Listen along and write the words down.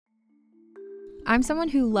I'm someone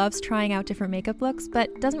who loves trying out different makeup looks,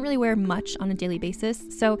 but doesn't really wear much on a daily basis,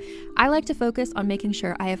 so I like to focus on making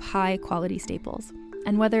sure I have high quality staples.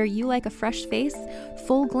 And whether you like a fresh face,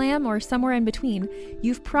 full glam, or somewhere in between,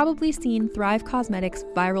 you've probably seen Thrive Causemetics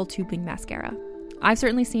Viral Tubing Mascara. I've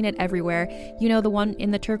certainly seen it everywhere. You know, the one in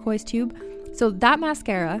the turquoise tube? So that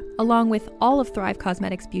mascara, along with all of Thrive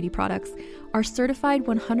Causemetics beauty products, are certified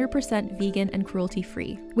 100% vegan and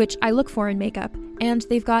cruelty-free, which I look for in makeup, and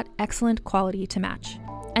they've got excellent quality to match.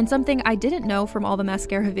 And something I didn't know from all the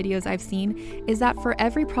mascara videos I've seen is that for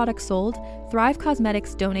every product sold, Thrive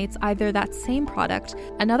Causemetics donates either that same product,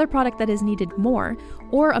 another product that is needed more,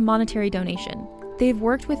 or a monetary donation. They've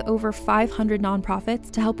worked with over 500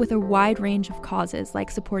 nonprofits to help with a wide range of causes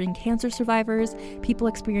like supporting cancer survivors, people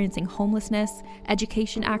experiencing homelessness,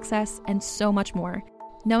 education access, and so much more.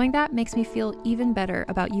 Knowing that makes me feel even better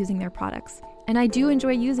about using their products. And I do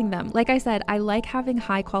enjoy using them. Like I said, I like having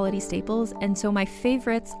high quality staples, and so my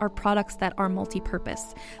favorites are products that are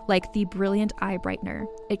multi-purpose, like the Brilliant Eye Brightener.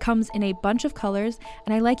 It comes in a bunch of colors,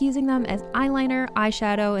 and I like using them as eyeliner,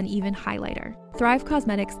 eyeshadow, and even highlighter. Thrive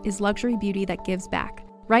Causemetics is luxury beauty that gives back.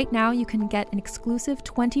 Right now, you can get an exclusive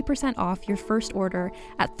 20% off your first order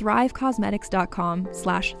at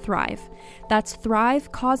thrivecausemetics.com/thrive. That's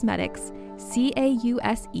Thrive Causemetics,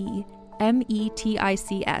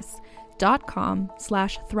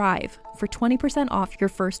 CAUSEMETICS.com/thrive for 20% off your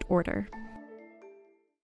first order.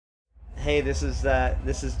 Hey, this is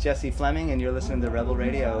Jesse Fleming, and you're listening to Rebel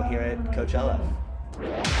Radio here at Coachella.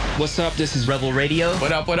 What's up? This is Rebel Radio.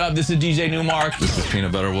 What up? What up? This is DJ Newmark. This is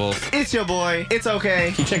Peanut Butter Wolf. It's your boy. It's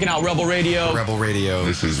okay. Keep checking out Rebel Radio. Rebel Radio.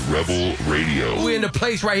 This is Rebel Radio. We're in the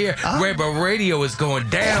place right here. Rebel Radio is going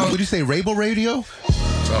down. Would you say Rebel Radio?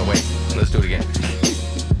 Oh, wait. Let's do it again.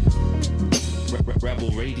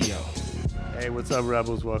 Rebel Radio. Hey, what's up,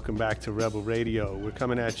 Rebels? Welcome back to Rebel Radio. We're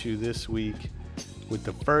coming at you this week with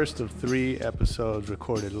the first of 3 episodes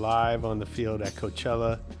recorded live on the field at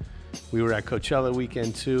Coachella. We were at Coachella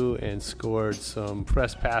weekend 2 and scored some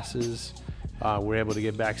press passes. We're able to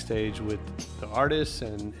get backstage with the artists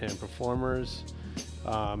and performers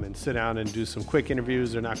and sit down and do some quick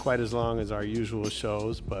interviews. They're not quite as long as our usual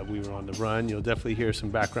shows, but we were on the run. You'll definitely hear some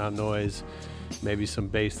background noise, maybe some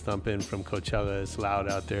bass thumping from Coachella. It's loud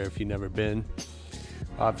out there if you've never been.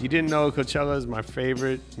 If you didn't know, Coachella is my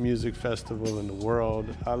favorite music festival in the world.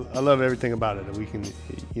 I love everything about it. We can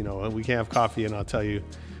have coffee and I'll tell you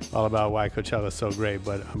all about why Coachella is so great,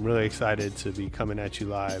 but I'm really excited to be coming at you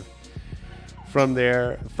live from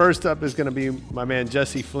there. First up is going to be my man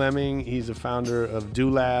Jesse Fleming. He's the founder of Do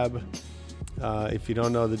Lab. If you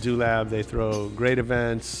don't know the Do Lab, they throw great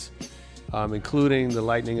events, including the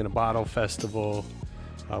Lightning in a Bottle Festival,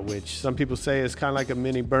 which some people say is kind of like a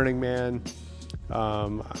mini Burning Man.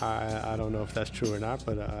 I don't know if that's true or not,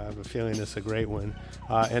 but I have a feeling it's a great one.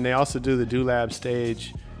 And they also do the Do Lab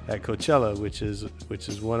stage at Coachella, which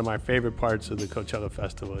is one of my favorite parts of the Coachella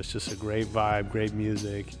Festival. It's just a great vibe, great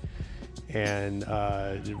music, and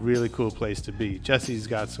a really cool place to be. Jesse's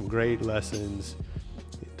got some great lessons.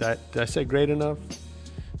 Did I say great enough?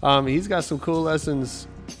 He's got some cool lessons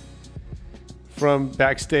from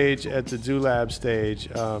backstage at the Do Lab stage,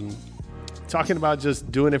 talking about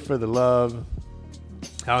just doing it for the love,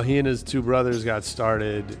 how he and his 2 brothers got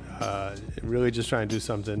started, really just trying to do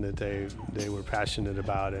something that they were passionate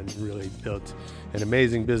about and really built an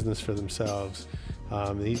amazing business for themselves.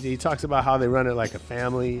 He talks about how they run it like a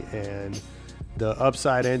family and the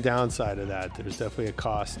upside and downside of that. There's definitely a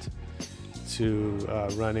cost to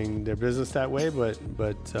running their business that way, but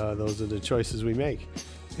those are the choices we make.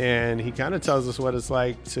 And he kind of tells us what it's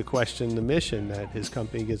like to question the mission, that his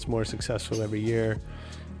company gets more successful every year,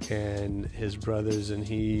 and his brothers and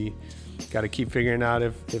he got to keep figuring out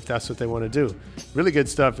if that's what they want to do. Really good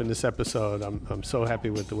stuff in this episode. I'm so happy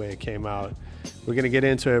with the way it came out. We're going to get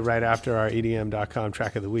into it right after our EDM.com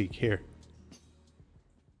track of the week. Here.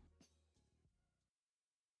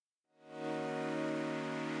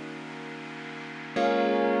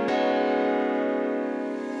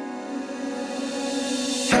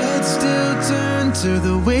 Head still turned to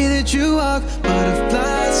the way that you walk.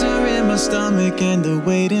 Butterflies are in my stomach and they're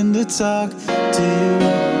waiting to talk to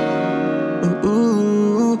you.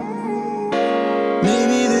 Ooh,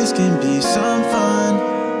 maybe this can be some fun.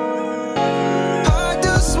 Hard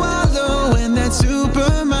to swallow when that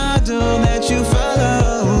supermodel that you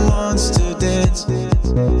follow wants to dance.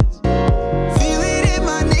 Feel it in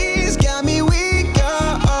my knees, got me weak.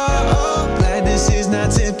 Oh, glad this is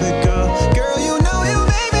not typical. Girl, you know you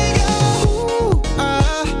make me go ooh,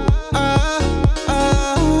 ah, ah,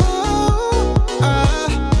 ah, ooh, ah,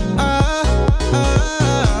 ah,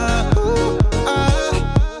 ah, ooh,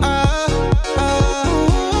 ah, ah, ah.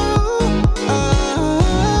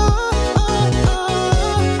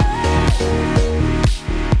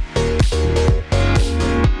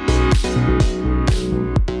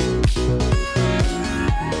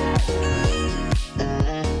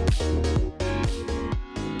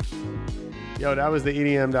 Yo, that was the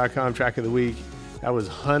EDM.com track of the week. That was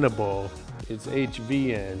Hunnibal. It's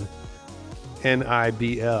HVNNIBL.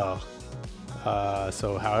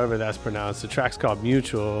 So however that's pronounced. The track's called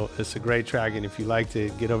Mutual. It's a great track, and if you liked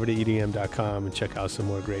it, get over to EDM.com and check out some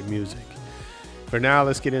more great music. For now,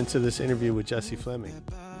 let's get into this interview with Jesse Fleming.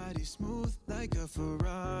 Body smooth like a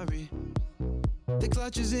Ferrari. The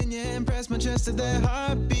clutch is in your hand, press my chest to that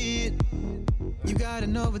heartbeat. You got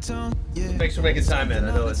an overtone, yeah. Thanks for making time, man.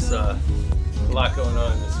 I know it's a lot going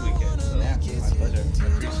on this weekend. So Yeah, my pleasure. I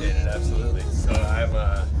appreciate it, absolutely. So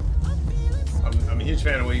I'm a huge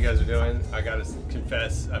fan of what you guys are doing. I gotta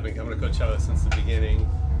confess, I've been coming to Coachella since the beginning,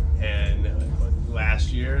 and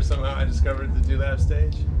last year somehow I discovered the Do Lab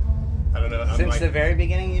stage. I don't know. Since the very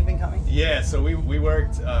beginning, you've been coming? Yeah, so we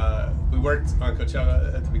worked on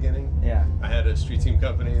Coachella at the beginning. Yeah. I had a street team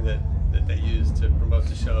company that they used to promote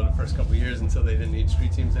the show the first couple of years until they didn't need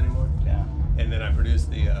street teams anymore. Yeah. And then I produced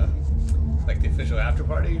the official after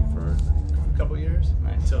party for a couple of years.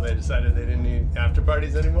 Nice. Until they decided they didn't need after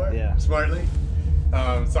parties anymore. Yeah. Smartly.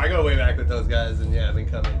 So I go way back with those guys, and yeah, I've been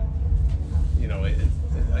coming.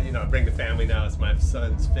 I bring the family now. It's my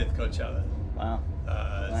son's 5th Coachella. Wow.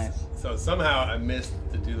 Nice. So somehow I missed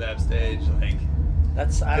the Do Lab stage. Like, I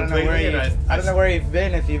don't know where completely, and I don't know where you've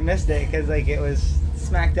been if you've missed it, because like it was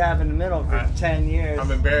smack dab in the middle for 10 years. I'm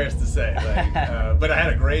embarrassed to say, but I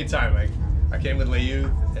had a great time. Like, I came with Lay Youth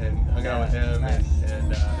and hung out with him, nice.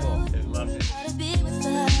 and loved it. How to be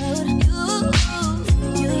without you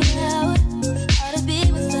out. How to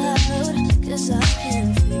be without, 'cause I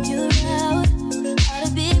can't figure out how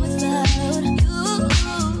to be without you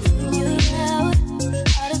out.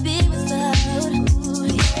 How to be without, ooh,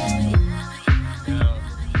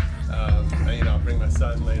 Now, I'll bring my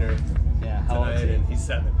son later Yeah, how old is tonight, he? and he's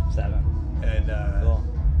 7. 7. And Cool.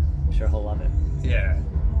 I'm sure he'll love it. yeah,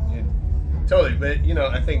 totally. But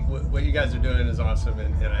I think what you guys are doing is awesome,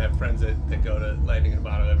 and I have friends that go to Lightning in a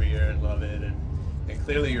Bottle every year and love it, and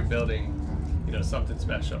clearly you're building, something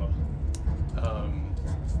special.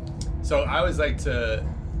 So I always like to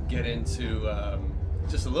get into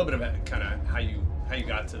just a little bit about kind of how you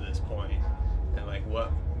got to this point, and like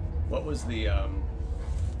what was the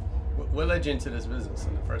what led you into this business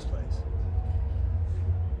in the first place?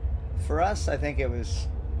 For us, I think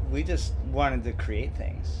we just wanted to create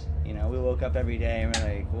things. We woke up every day and we're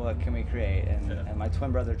like, what can we create? And my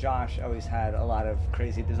twin brother Josh always had a lot of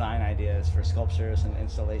crazy design ideas for sculptures and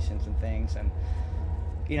installations and things. And,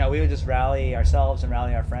 we would just rally ourselves and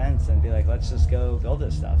rally our friends and be like, let's just go build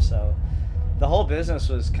this stuff. So the whole business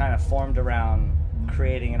was kind of formed around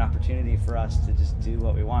creating an opportunity for us to just do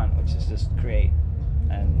what we want, which is just create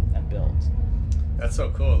and build. That's so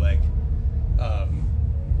cool. Like,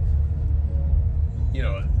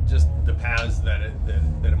 just the paths that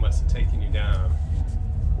it must have taken you down.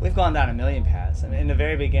 We've gone down a million paths. And in the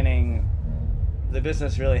very beginning, the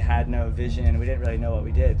business really had no vision. We didn't really know what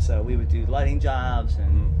we did. So we would do lighting jobs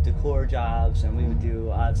and decor jobs, and we would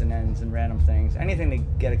do odds and ends and random things. Anything to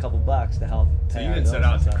get a couple bucks to help pay So you our didn't set bills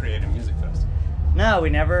out and to stuff. create a music festival? No, we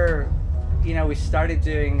never, we started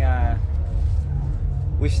doing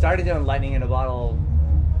Lightning in a Bottle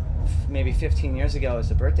maybe 15 years ago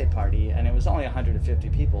as a birthday party, and it was only 150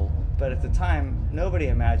 people. But at the time, nobody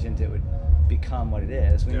imagined it would become what it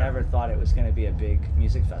is. We never thought it was going to be a big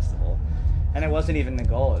music festival. And it wasn't even the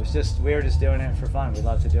goal. It was just, we were just doing it for fun. We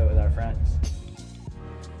love to do it with our friends.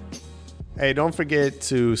 Hey, don't forget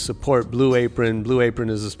to support Blue Apron. Blue Apron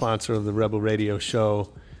is a sponsor of the Rebel Radio Show.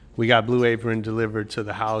 We got Blue Apron delivered to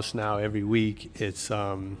the house now every week. It's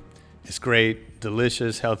great,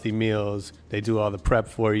 delicious, healthy meals. They do all the prep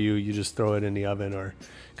for you. You just throw it in the oven or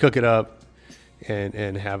cook it up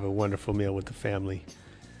and have a wonderful meal with the family.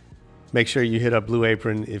 Make sure you hit up Blue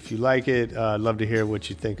Apron if you like it. I'd love to hear what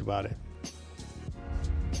you think about it.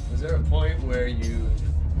 Was there a point where the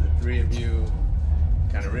three of you,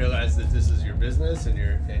 kind of realized that this is your business and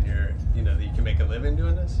you're that you can make a living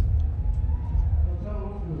doing this?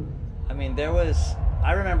 I mean,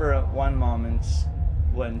 I remember at one moment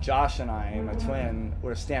when Josh and I, my twin,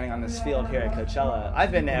 were standing on this field here at Coachella.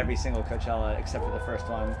 I've been to every single Coachella except for the first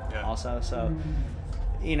one also. So,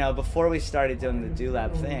 before we started doing the Do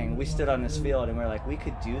Lab thing, we stood on this field and we were like, we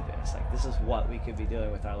could do this. Like, this is what we could be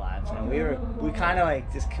doing with our lives. And we kind of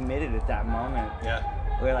like just committed at that moment. Yeah.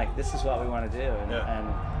 We were like, this is what we want to do. And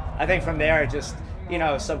I think from there, it just,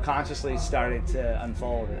 subconsciously started to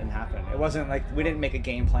unfold and happen. It wasn't like we didn't make a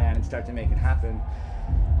game plan and start to make it happen.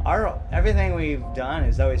 Everything we've done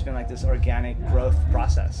has always been like this organic growth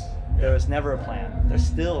process. There was never a plan. There's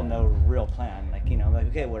still no real plan. Like,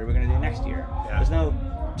 okay, what are we going to do next year? There's no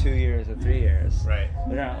 2 years or 3 years. Right.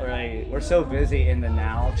 We're so busy in the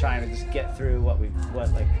now, trying to just get through what we've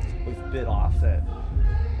bit off, that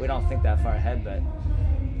we don't think that far ahead. But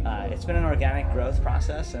it's been an organic growth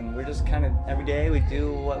process, and we're just kind of every day we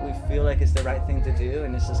do what we feel like is the right thing to do,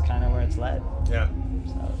 and this is kind of where it's led. Yeah.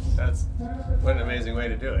 So That's what an amazing way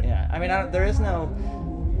to do it. yeah, I mean, there is no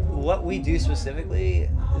what we do specifically.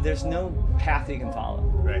 There's no path you can follow.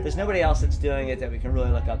 Right. There's nobody else that's doing it that we can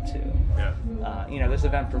really look up to. Yeah. There's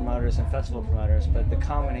event promoters and festival promoters, but the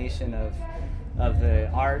combination of the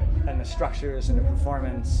art and the structures and the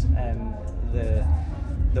performance and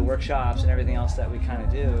the workshops and everything else that we kind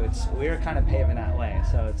of do, we're kind of paving that way.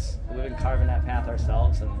 So we've been carving that path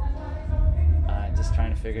ourselves, and just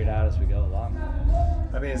trying to figure it out as we go along.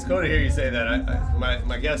 I mean, it's cool to hear you say that.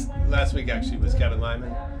 My guest last week actually was Kevin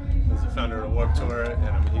Lyman, who's the founder of Warped Tour, and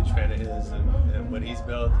I'm a huge fan of his and what he's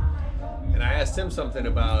built. And I asked him something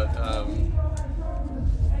about,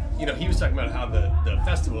 he was talking about how the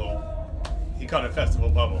festival, he called it festival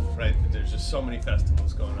bubble, right? There's just so many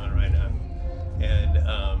festivals going on right now. And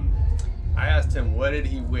I asked him, what did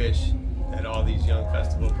he wish that all these young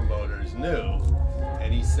festival promoters knew?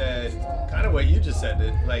 And he said, kind of what you just said,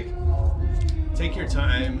 that like, take your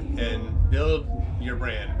time and build your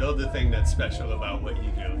brand, build the thing that's special about what you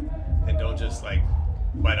do, and don't just like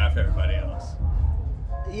bite off everybody else.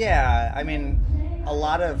 Yeah, I mean,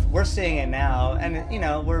 we're seeing it now, and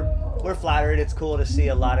we're flattered. It's cool to see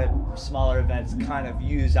a lot of smaller events kind of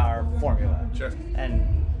use our formula. Sure. And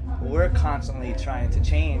we're constantly trying to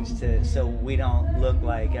change so we don't look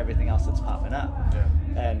like everything else that's popping up. Yeah.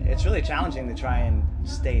 And it's really challenging to try and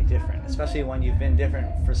stay different, especially when you've been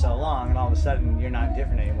different for so long, and all of a sudden you're not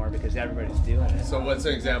different anymore because everybody's doing it. So what's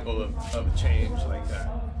an example of a change like that?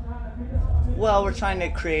 Well, we're trying to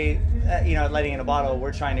create, Lighting in a Bottle,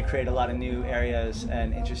 we're trying to create a lot of new areas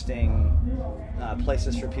and interesting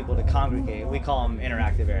places for people to congregate. We call them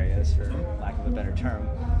interactive areas, for lack of a better term.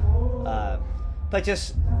 But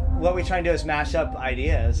just what we try and do is mash up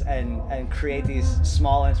ideas and create these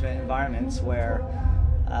small, intimate environments where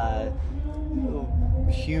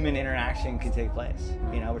human interaction can take place.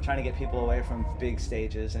 We're trying to get people away from big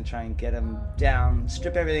stages and try and get them down,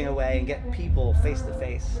 strip everything away, and get people face to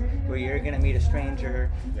face, where you're going to meet a stranger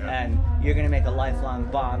and you're going to make a lifelong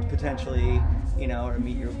bond potentially, or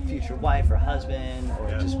meet your future wife or husband or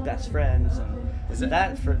just best friends.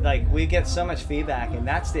 And we get so much feedback, and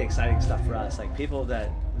that's the exciting stuff for us. Like people that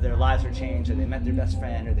their lives are changed, or they met their best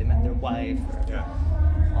friend, or they met their wife, or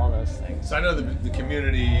all those things. So I know the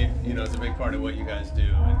community, is a big part of what you guys do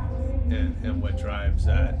and what drives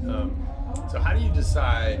that. So how do you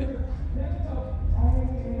decide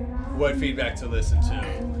what feedback to listen to,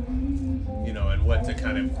 and what to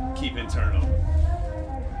kind of keep internal?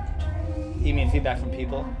 You mean feedback from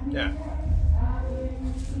people? Yeah.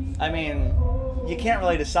 I mean, you can't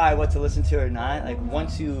really decide what to listen to or not. Like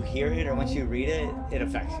once you hear it or once you read it, it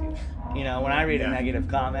affects you. When I read a negative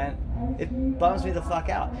comment, it bums me the fuck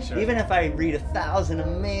out. Sure. Even if I read 1,000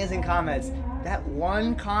 amazing comments, that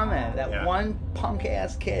one comment, that one punk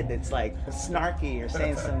ass kid that's like snarky or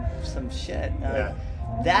saying some shit,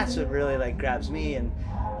 that's what really like grabs me, and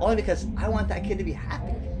only because I want that kid to be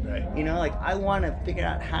happy. Right. I want to figure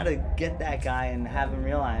out how to get that guy and have him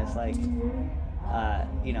realize like,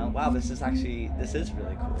 wow, this is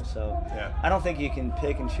really cool. So I don't think you can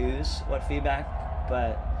pick and choose what feedback,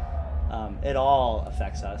 but it all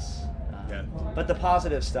affects us. But the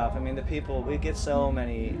positive stuff, I mean, the people, we get so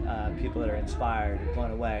many people that are inspired and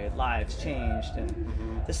blown away, lives changed,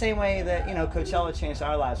 and the same way that, Coachella changed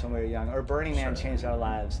our lives when we were young, or Burning Man changed our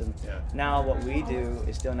lives, and now what we do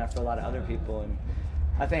is doing that for a lot of other people. And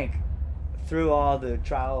I think through all the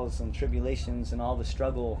trials and tribulations and all the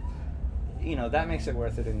struggle, that makes it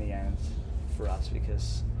worth it in the end for us,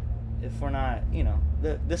 because if we're not,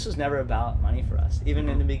 this was never about money for us. Even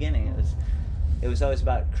in the beginning, it was always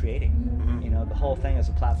about creating. The whole thing is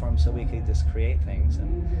a platform so we could just create things,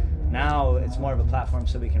 and now it's more of a platform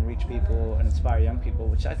so we can reach people and inspire young people,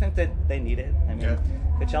 which I think that they need it. I mean,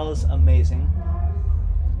 Coachella's amazing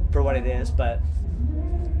for what it is, but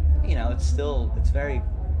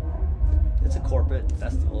it's a corporate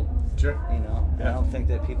festival. Sure. I don't think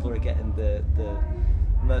that people are getting the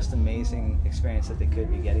most amazing experience that they could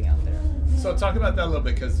be getting out there. So talk about that a little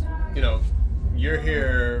bit, because you're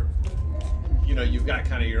here, you've got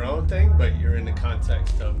kind of your own thing, but you're in the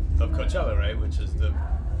context of Coachella, right? Which is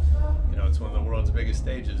it's one of the world's biggest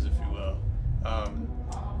stages, if you will.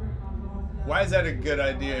 Why is that a good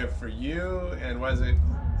idea for you, and why is it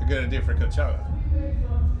a good idea for Coachella?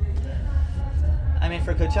 I mean,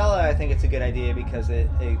 for Coachella, I think it's a good idea because it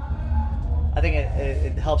I think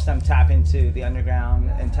it helps them tap into the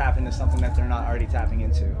underground and tap into something that they're not already tapping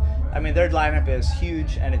into. I mean, their lineup is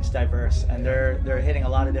huge and it's diverse, and they're hitting a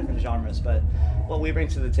lot of different genres. But what we bring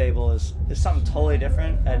to the table is something totally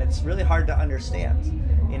different, and it's really hard to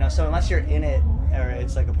understand. You know, so unless you're in it or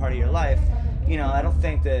it's like a part of your life, you know, I don't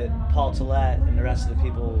think that Paul Tollett and the rest of the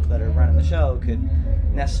people that are running the show could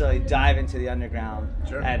necessarily dive into the underground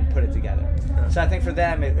and put it together. So I think for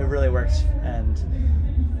them it really works, and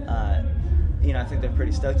you know, I think they're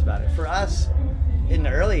pretty stoked about it. For us, in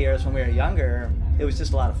the early years when we were younger, it was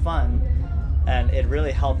just a lot of fun, and it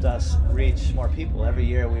really helped us reach more people. Every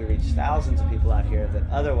year we reach thousands of people out here that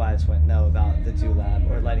otherwise wouldn't know about the Do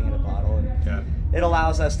Lab or Lighting in a Bottle. And it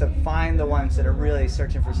allows us to find the ones that are really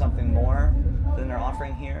searching for something more than they're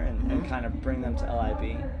offering here, and kind of bring them to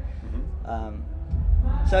LIB.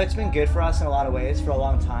 So it's been good for us in a lot of ways for a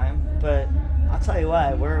long time, but I'll tell you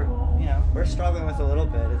what, we're struggling with a little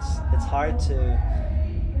bit. It's hard to,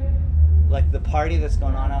 like, the party that's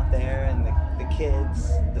going on out there and the kids,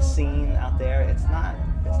 the scene out there, it's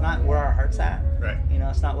not where our heart's at. Right. You know,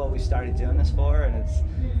 it's not what we started doing this for, and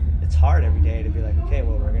it's hard every day to be like, okay,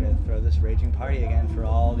 well, we're gonna throw this raging party again for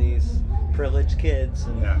all these privileged kids,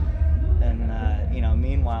 and you know,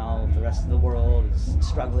 meanwhile the rest of the world is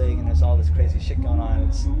struggling and there's all this crazy shit going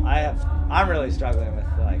on. I'm really struggling with,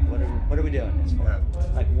 like, what are we doing this for?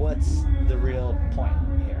 Like, what's the real point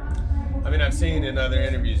here? I mean, I've seen in other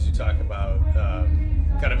interviews you talk about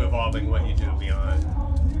kind of evolving what you do beyond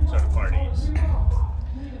sort of parties.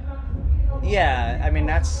 Yeah, I mean,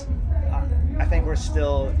 I think we're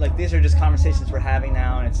still, like, these are just conversations we're having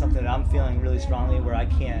now, and it's something that I'm feeling really strongly where I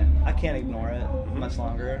can't ignore it much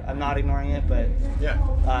longer. I'm not ignoring it, but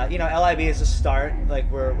you know, LIB is a start. Like,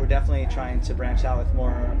 we're definitely trying to branch out with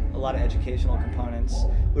a lot of educational components.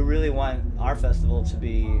 We really want our festival to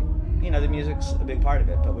be, you know, the music's a big part of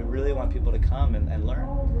it, but we really want people to come and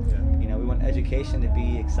learn. You know, we want education to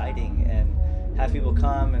be exciting and have people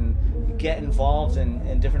come and get involved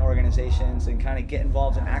in different organizations and kind of get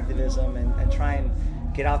involved in activism and try and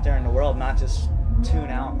get out there in the world, not just tune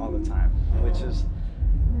out all the time, which is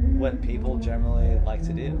what people generally like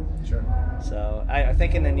to do. Sure. So I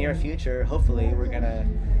think in the near future, hopefully, we're gonna,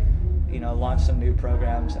 you know, launch some new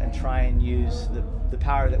programs and try and use the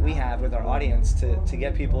power that we have with our audience to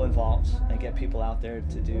get people involved and get people out there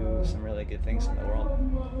to do some really good things in the world.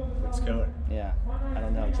 Let's go. Yeah. I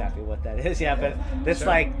don't know exactly what that is yet, but that's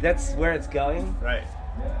like, that's where it's going. Right.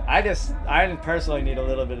 I personally need a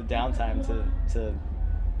little bit of downtime to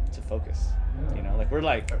focus. You know, like we're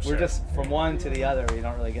just from one to the other. You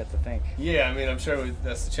don't really get to think. Yeah, I mean, I'm sure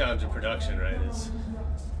that's the challenge of production, right? Is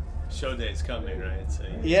show day's coming, right? So,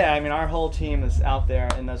 yeah, I mean, our whole team is out there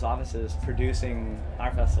in those offices producing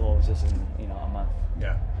our festival just in, you know, a month.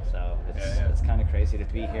 Yeah. So it's kind of crazy to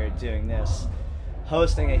be here doing this,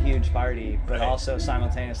 hosting a huge party, but also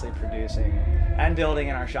simultaneously producing and building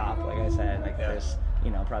in our shop. Like I said, like there's,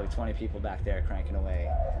 you know, probably 20 people back there cranking away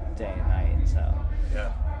day and night. And so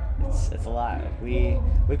it's a lot.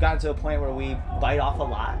 We've gotten to a point where we bite off a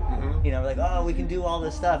lot. You know, we're like, oh, we can do all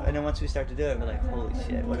this stuff, and then once we start to do it, we're like, holy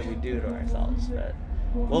shit, what did we do to ourselves? But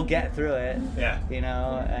we'll get through it. Yeah. You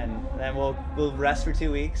know, and then we'll rest for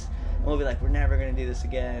 2 weeks. And we'll be like, we're never gonna do this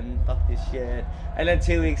again. Fuck this shit. And then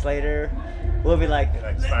 2 weeks later, we'll be like,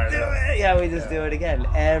 let's do it. Yeah, we just do it again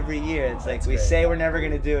every year. It's like we say we're never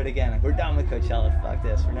gonna do it again. Like, we're done with Coachella. Fuck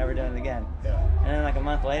this. We're never doing it again. Yeah. And then like a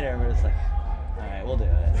month later, we're just like, all right, we'll do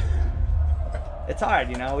it. It's hard,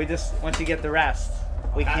 you know. We just, once you get the rest,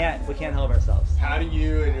 we can't help ourselves. How do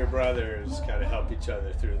you and your brothers kind of help each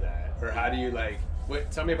other through that, or how do you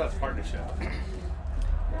tell me about the partnership?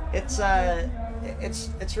 It's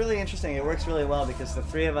really interesting. It works really well because the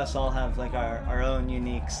three of us all have like our own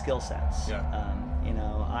unique skill sets. Yeah. You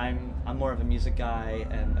know, I'm more of a music guy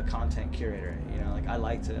and a content curator. You know, like I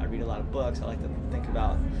read a lot of books. I like to think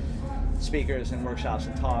about speakers and workshops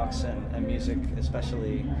and talks and music,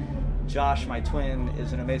 especially. Josh, my twin,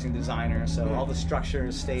 is an amazing designer, so all the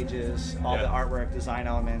structures, stages, all the artwork, design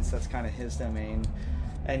elements, that's kind of his domain.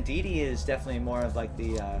 And Dee Dee is definitely more of like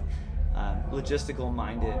the logistical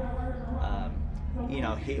minded. You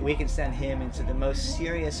know, we can send him into the most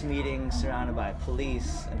serious meetings surrounded by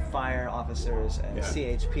police and fire officers and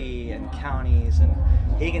CHP and counties, and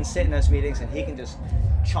he can sit in those meetings and he can just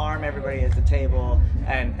charm everybody at the table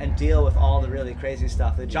and deal with all the really crazy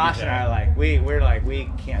stuff that Josh and I are like, we're like, we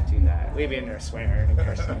can't do that. We'd be in there swearing and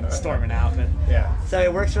cursing and storming out. But so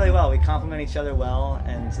it works really well. We complement each other well,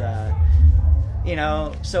 and you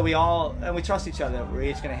know, so we trust each other. We're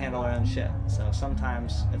each going to handle our own shit. So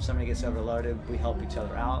sometimes if somebody gets overloaded, we help each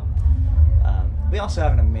other out. We also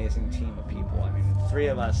have an amazing team of people. I mean, three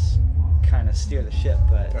of us kind of steer the ship,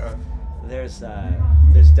 but there's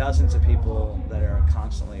dozens of people that are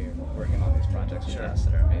constantly working on these projects with us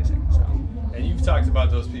that are amazing. So, and you've talked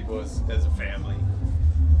about those people as a family,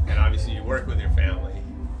 and obviously you work with your family.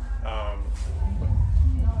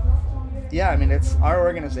 Yeah, I mean, our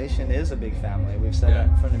organization is a big family. We've said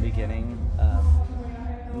that from the beginning.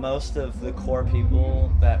 Most of the core people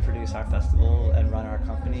that produce our festival and run our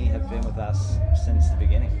company have been with us since the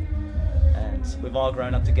beginning. And we've all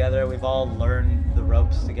grown up together. We've all learned the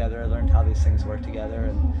ropes together, learned how these things work together.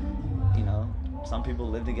 And, you know, some people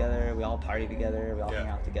live together. We all party together. We all hang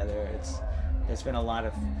out together. There's been a lot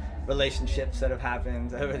of relationships that have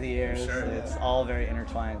happened over the years. Sure, it's all very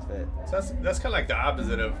intertwined. But so that's kind of like the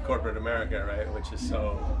opposite of corporate America, right? Which is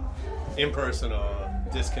so impersonal,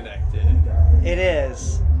 disconnected. It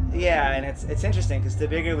is, yeah, and it's interesting because the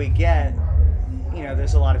bigger we get, you know,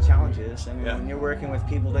 there's a lot of challenges. I mean, when you're working with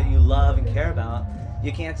people that you love and care about,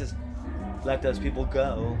 you can't just let those people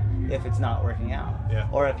go if it's not working out. Yeah.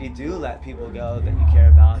 Or if you do let people go that you care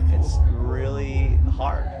about, it's really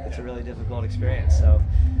hard. It's a really difficult experience. So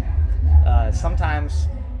sometimes,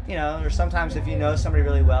 you know, or sometimes if you know somebody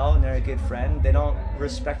really well and they're a good friend, they don't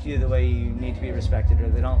respect you the way you need to be respected, or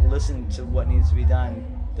they don't listen to what needs to be done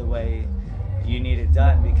the way you need it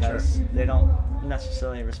done because they don't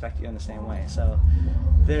necessarily respect you in the same way. So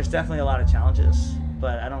there's definitely a lot of challenges,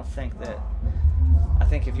 but I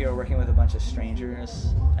think if you're working with a bunch of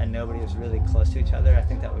strangers and nobody is really close to each other, I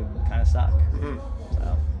think that would kind of suck.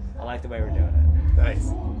 So I like the way we're doing it.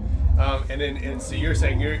 Nice. And so you're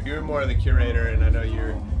saying you're more of the curator, and I know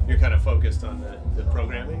you're kind of focused on the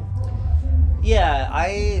programming. Yeah,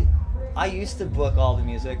 I used to book all the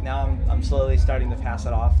music. Now I'm slowly starting to pass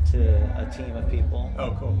it off to a team of people.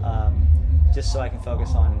 Oh, cool. Just so I can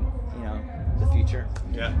focus on, you know, the future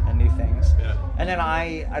and new things. Yeah. And then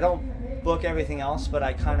I don't book everything else, but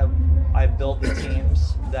I build the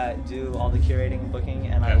teams that do all the curating and booking,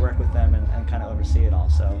 and I work with them and kind of oversee it all.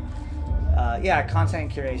 So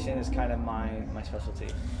content curation is kind of my specialty.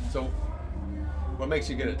 So what makes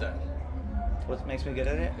you good at that? What makes me good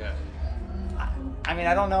at it? Yeah. I mean,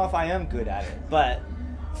 I don't know if I am good at it, but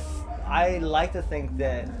I like to think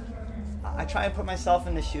that I try and put myself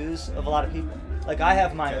in the shoes of a lot of people. Like, I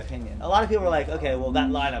have my opinion. A lot of people are like, okay, well, that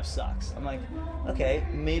lineup sucks. I'm like, okay,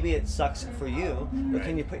 maybe it sucks for you, but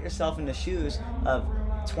can you put yourself in the shoes of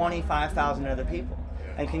 25,000 other people?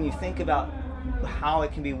 And can you think about how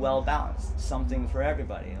it can be well balanced, something for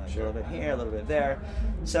everybody, like a little bit here, a little bit there.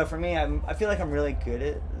 So for me, I feel like I'm really good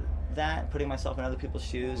at that, putting myself in other people's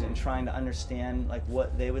shoes and trying to understand like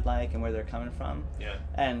what they would like and where they're coming from. Yeah.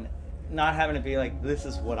 And not having to be like, this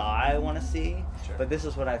is what I want to see, but this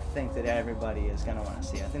is what I think that everybody is going to want to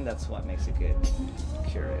see. I think that's what makes a good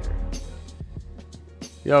curator.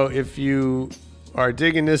 Yo, if you are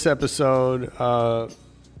digging this episode,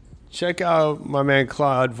 check out my man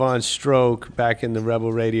Claude Von Stroke back in the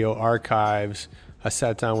Rebel Radio archives. I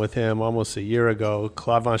sat down with him almost a year ago.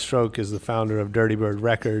 Claude Von Stroke is the founder of Dirty Bird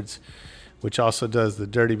Records, which also does the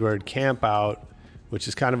Dirty Bird Camp Out, which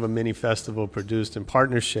is kind of a mini festival produced in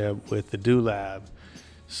partnership with the Do Lab.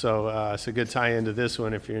 So it's a good tie into this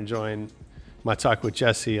one. If you're enjoying my talk with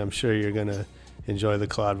Jesse, I'm sure you're going to enjoy the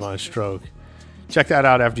Claude Von Stroke. Check that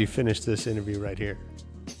out after you finish this interview right here.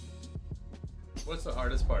 What's the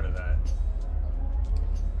hardest part of that?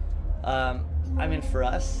 I mean, for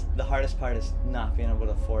us, the hardest part is not being able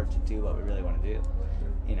to afford to do what we really want to do.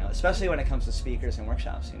 You know, especially when it comes to speakers and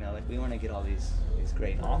workshops. You know, like we want to get all these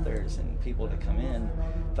great authors and people to come in,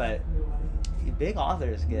 but big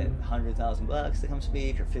authors get $100,000 to come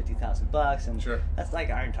speak or $50,000, and that's like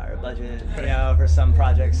our entire budget, you know, for some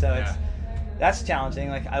projects. So that's challenging.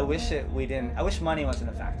 Like I wish money wasn't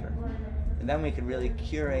a factor, and then we could really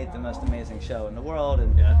curate the most amazing show in the world.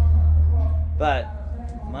 And but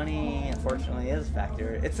money, unfortunately, is a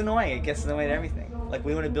factor. It's annoying. It gets in the way of everything. Like,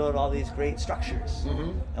 we want to build all these great structures.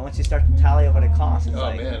 And once you start to tally up what it costs,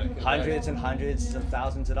 it's hundreds and hundreds of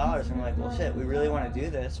thousands of dollars. And we're like, well, shit, we really want to do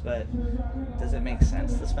this, but does it make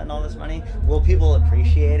sense to spend all this money? Will people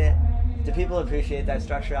appreciate it? Do people appreciate that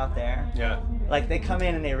structure out there? Yeah. Like, they come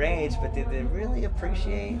in and they rage, but did they really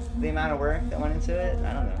appreciate the amount of work that went into it?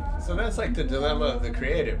 I don't know. So that's like the dilemma of the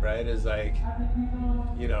creative, right? Is like,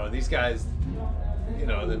 you know, these guys, you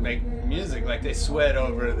know, that make music, like they sweat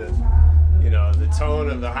over the, you know, the tone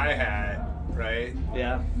of the hi-hat, right?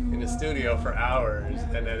 Yeah. In the studio for hours,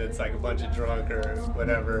 and then it's like a bunch of drunk or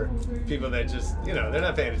whatever people that just, you know, they're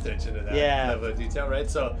not paying attention to that level of detail, right?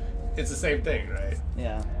 So it's the same thing, right?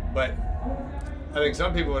 Yeah. But I think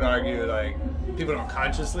some people would argue, like, people don't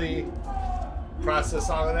consciously process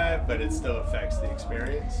all of that, but it still affects the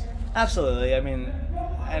experience. Absolutely. I mean,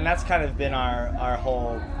 and that's kind of been our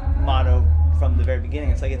whole motto from the very beginning.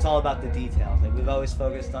 It's like it's all about the details. Like we've always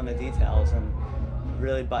focused on the details and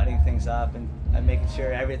really buttoning things up and making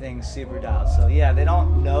sure everything's super dialed. So yeah, they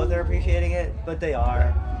don't know they're appreciating it, but they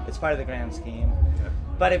are. It's part of the grand scheme.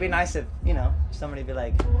 But it'd be nice if, somebody be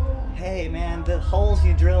like, hey man, the holes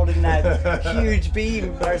you drilled in that huge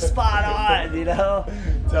beam are spot on,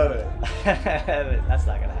 Totally. But that's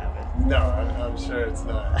not gonna happen. No, I'm sure it's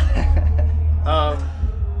not.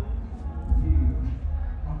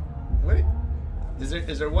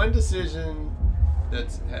 Is there one decision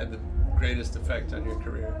that's had the greatest effect on your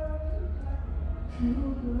career?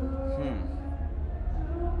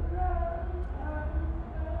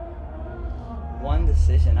 One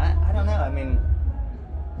decision. I don't know. I mean,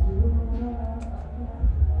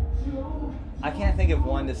 I can't think of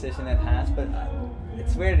one decision that has, but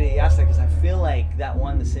it's weird that you ask that because I feel like that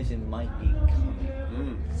one decision might be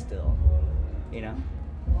coming still. Yeah.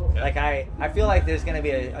 Like I feel like there's going to be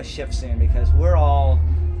a shift soon because we're all,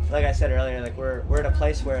 like I said earlier, like we're at a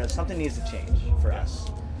place where something needs to change for us.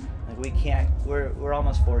 Like we can't. We're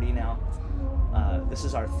almost 40 now. This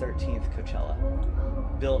is our 13th Coachella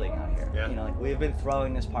building out here. Yeah. Like we've been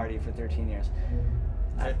throwing this party for 13 years.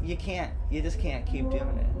 You just can't keep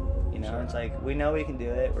doing it. Sure. It's like we know we can do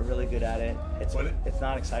it. We're really good at it. It's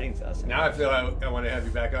not exciting to us anymore. Now I feel I want to have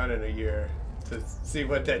you back on in a year to see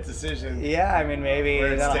what that decision. Yeah, I mean maybe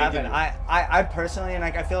that'll happen. You. I personally, and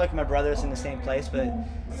I feel like my brother's in the same place, but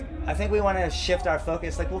I think we want to shift our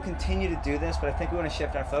focus. Like we'll continue to do this, but I think we want to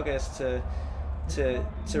shift our focus to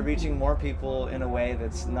reaching more people in a way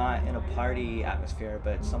that's not in a party atmosphere,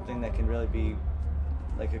 but something that can really be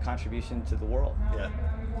like a contribution to the world. Yeah.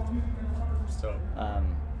 So.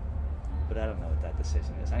 But I don't know what that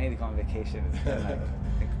decision is. I need to go on vacation and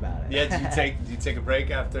think about it. Yeah. Do you take a break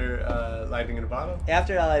after Lightning in a Bottle?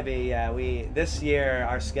 After LIB, yeah. This year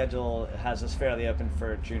our schedule has us fairly open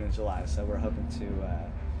for June and July, so we're hoping to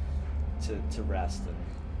rest and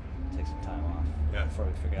take some time off before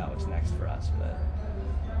we figure out what's next for us. But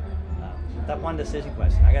that one decision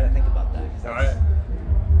question, I got to think about that. All right.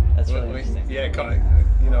 That's really interesting. Yeah,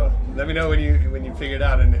 let me know when you figure it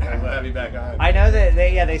out, and we'll have you back on. I know that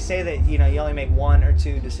they say that you only make one or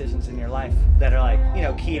two decisions in your life that are like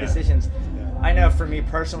key decisions. Yeah. I know for me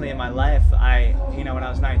personally in my life, when I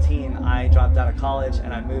was 19, I dropped out of college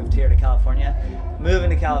and I moved here to California. Moving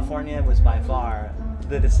to California was by far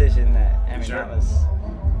the decision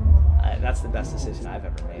that's the best decision I've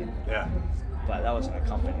ever made. Yeah. But that wasn't a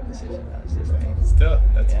company decision. That was just me. Still,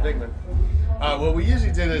 that's a big one. Well, we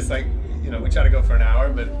usually do this we try to go for an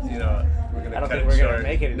hour, but we're gonna. I don't cut think it we're short. gonna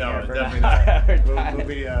make it. No,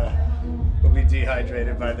 definitely not. We'll be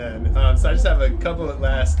dehydrated by then. So I just have a couple of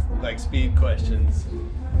last speed questions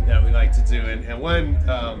that we like to do, and one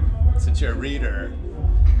since you're a reader,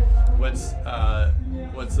 what's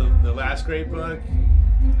the last great book?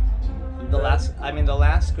 The last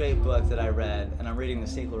great book that I read, and I'm reading the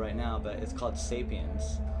sequel right now, but it's called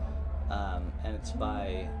 *Sapiens*, and it's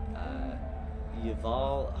by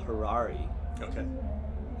Yuval Harari. Okay.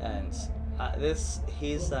 And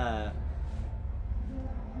he's a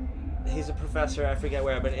professor, I forget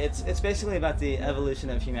where, but it's basically about the evolution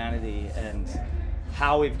of humanity and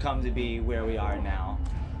how we've come to be where we are now.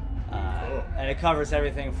 And it covers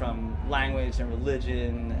everything from language and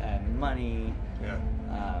religion and money. Yeah.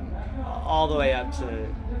 All the way up to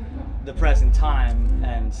the present time,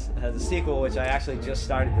 and the sequel, which I actually just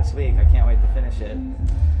started this week, I can't wait to finish it,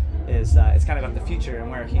 is it's kind of about the future and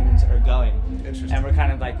where humans are going. Interesting. And we're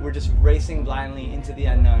kind of we're just racing blindly into the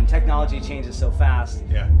unknown. Technology changes so fast.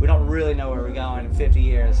 Yeah. We don't really know where we're going in 50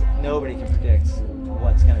 years. Nobody can predict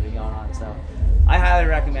what's going to be going on. So I highly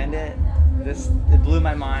recommend it. It blew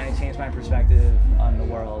my mind. It changed my perspective on the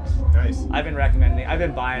world. Nice. I've been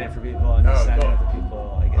buying it for people and just sending it to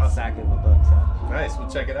people. It's that good of a book. So. Nice. We'll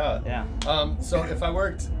check it out. Yeah. So if I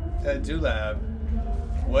worked at DoLab,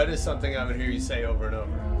 what is something I would hear you say over and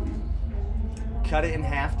over? Cut it in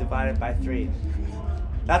half, divide it by 3.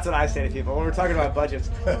 That's what I say to people when we're talking about budgets.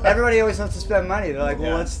 Everybody always wants to spend money. They're like,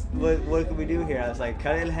 well, what can we do here? I was like,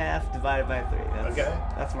 cut it in half, divide it by 3.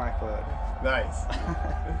 That's my quote. Nice.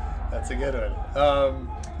 That's a good one.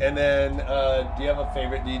 And then, do you have a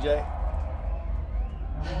favorite DJ?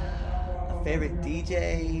 A favorite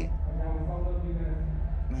DJ?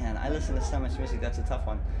 Man, I listen to so much music. That's a tough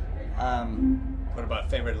one. What about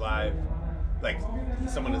favorite live? Like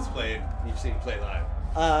someone you've seen play live?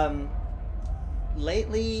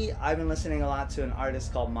 Lately, I've been listening a lot to an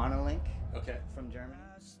artist called Monolink. Okay. From Germany.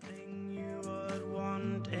 Last thing you would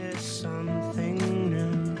want is something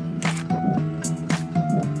new.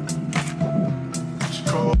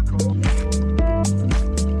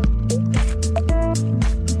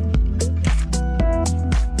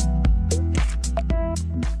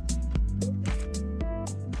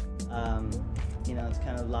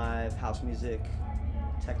 of house music,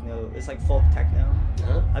 techno. It's like folk techno.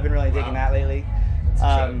 Uh-huh. I've been really digging that lately.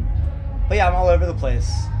 But yeah, I'm all over the place,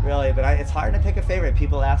 really. But it's hard to pick a favorite.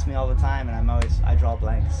 People ask me all the time, and I draw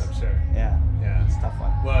blanks. I'm sure. Yeah. Yeah. It's a tough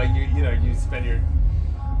one. Well, you spend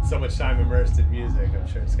so much time immersed in music. I'm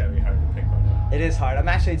sure it's gotta be hard to pick one up. It is hard. I'm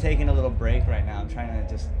actually taking a little break right now. I'm trying to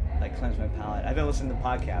just like cleanse my palate. I've been listening to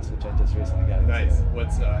podcasts, which I just recently got into. Nice.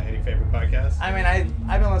 What's any favorite podcast? I mean,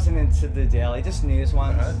 I've been listening to the daily, just news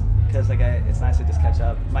ones, because it's nice to just catch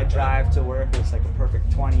up. My drive to work is like a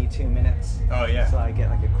perfect 22 minutes. Oh yeah. So I get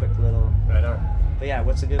like a quick little. Right on. But yeah,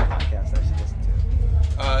 what's a good podcast I should listen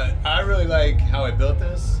to? I really like How I Built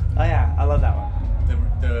This. Oh yeah, I love that one.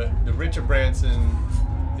 The Richard Branson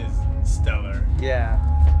is stellar. Yeah,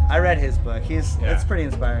 I read his book. It's pretty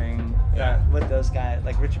inspiring. Yeah. With those guys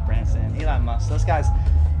like Richard Branson, Elon Musk, those guys.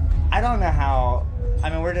 I don't know how. I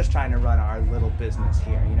mean, we're just trying to run our little business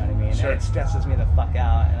here. You know what I mean? Sure. And it stresses me the fuck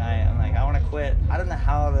out, and I'm like, I want to quit. I don't know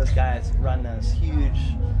how those guys run those huge.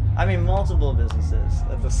 I mean, multiple businesses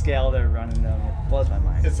at the scale they're running them. It blows my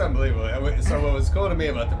mind. It's unbelievable. So what was cool to me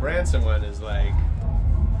about the Branson one is like,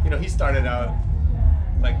 he started out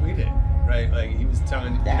like we did, right? Like he was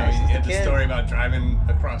telling, he had the story about driving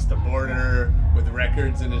across the border with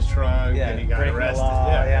records in his trunk, and he got breaking the arrested.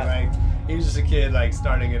 law, Like he was just a kid, like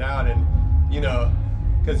starting it out, and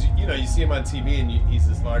because you see him on TV, and he's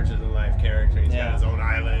this larger than life character. He's got his own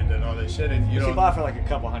island and all this shit, and he bought for like a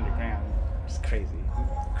couple $100,000. It's crazy.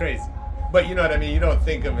 But you know what I mean? You don't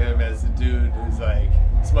think of him as the dude who's like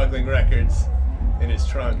smuggling records in his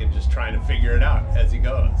trunk and just trying to figure it out as he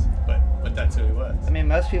goes. But that's who he was. I mean,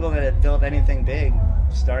 most people that have built anything big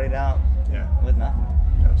started out with nothing.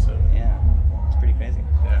 Absolutely. Yeah. It's pretty crazy.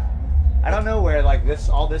 Yeah. I don't know where like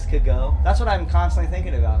all this could go. That's what I'm constantly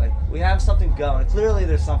thinking about. Like we have something going. Clearly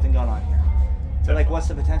there's something going on here. So like what's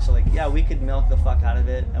the potential? Like yeah, we could milk the fuck out of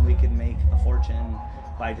it and we could make a fortune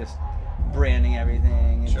by just branding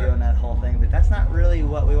everything and doing that whole thing, but that's not really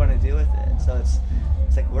what we want to do with it. So it's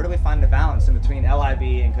like, where do we find the balance in between LIB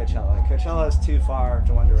and Coachella? Like Coachella is too far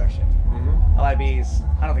to one direction. LIB's,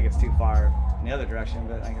 I don't think it's too far in the other direction,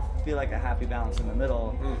 but I feel like a happy balance in the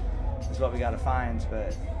middle is what we got to find.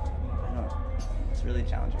 But I don't know, it's really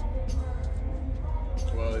challenging.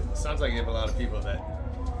 Well, it sounds like you have a lot of people that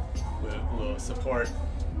will support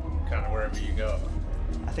kind of wherever you go.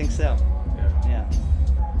 I think so. Yeah.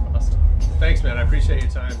 Awesome. Thanks, man. I appreciate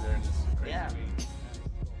your time during this crazy week.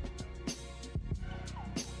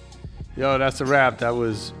 Yo, that's a wrap. That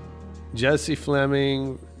was Jesse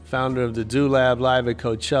Fleming, founder of the Do Lab, live at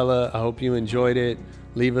Coachella. I hope you enjoyed it.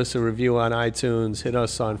 Leave us a review on iTunes. Hit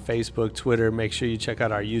us on Facebook, Twitter. Make sure you check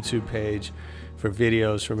out our YouTube page for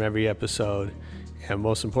videos from every episode. And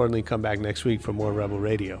most importantly, come back next week for more Rebel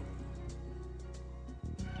Radio.